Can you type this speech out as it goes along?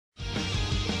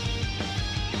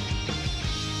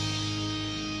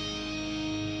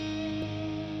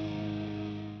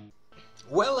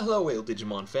Well, hello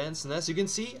Digimon fans, and as you can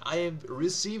see, I have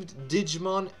received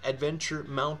Digimon Adventure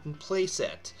Mountain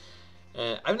Playset.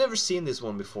 I've never seen this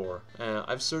one before.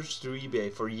 I've searched through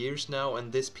eBay for years now,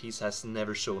 and this piece has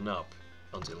never shown up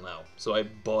until now. So I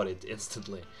bought it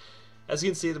instantly. As you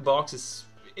can see, the box is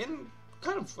in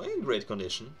in great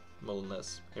condition, more or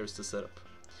less. Here's the setup.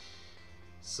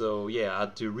 So yeah, I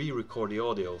had to re-record the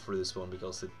audio for this one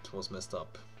because it was messed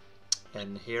up.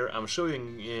 And here I'm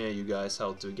showing you guys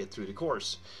how to get through the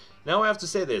course. Now I have to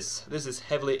say this is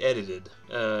heavily edited.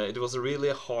 It was a really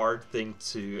hard thing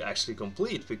to actually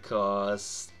complete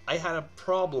because I had a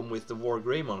problem with the War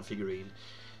Greymon figurine.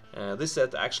 This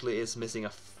set actually is missing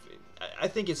I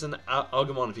think it's an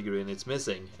Agumon figurine it's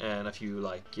missing, and a few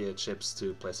chips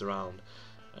to place around.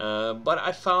 But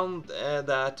I found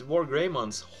that War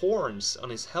Greymon's horns on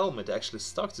his helmet actually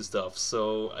stuck to stuff,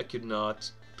 so I could not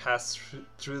pass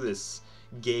through this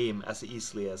game as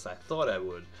easily as I thought I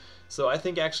would. So I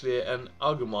think actually an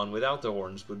Agumon without the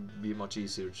horns would be much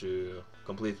easier to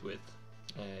complete with.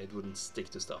 It wouldn't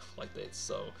stick to stuff like this.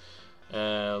 So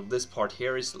this part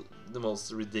here is the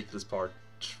most ridiculous part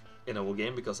in the whole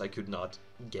game because I could not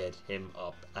get him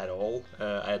up at all.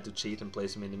 I had to cheat and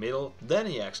place him in the middle. Then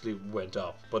he actually went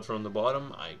up, but from the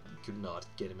bottom I could not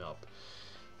get him up.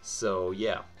 So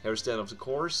yeah, here's the end of the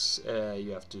course.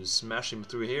 You have to smash him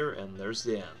through here, and there's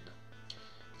the end.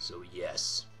 So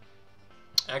yes.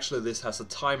 Actually, this has a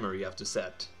timer you have to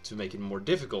set to make it more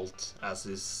difficult, as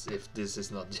if this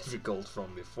is not difficult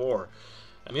from before.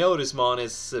 Digimon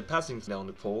is passing down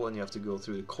the pole, and you have to go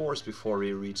through the course before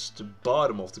you reach the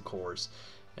bottom of the course,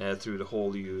 through the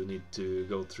hole you need to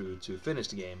go through to finish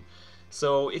the game.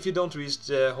 So if you don't reach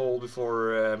the hole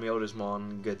before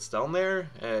Digimon gets down there,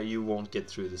 you won't get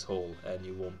through this hole and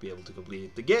you won't be able to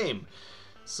complete the game.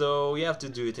 So you have to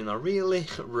do it in a really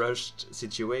rushed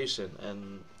situation,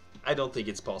 and I don't think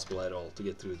it's possible at all to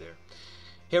get through there.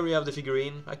 Here we have the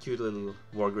figurine, a cute little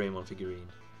War Greymon figurine.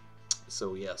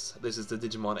 So yes, this is the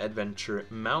Digimon Adventure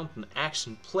Mountain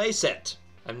Action Playset.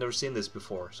 I've never seen this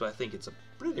before, so I think it's a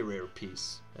pretty rare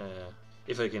piece.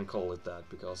 If I can call it that,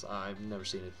 because I've never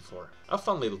seen it before. A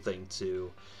fun little thing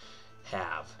to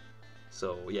have.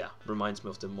 So yeah, reminds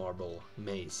me of the marble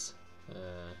maze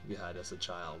you had as a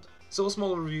child. So a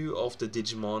small review of the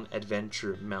Digimon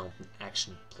Adventure Mountain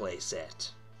Action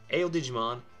Playset. AO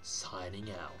Digimon signing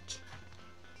out.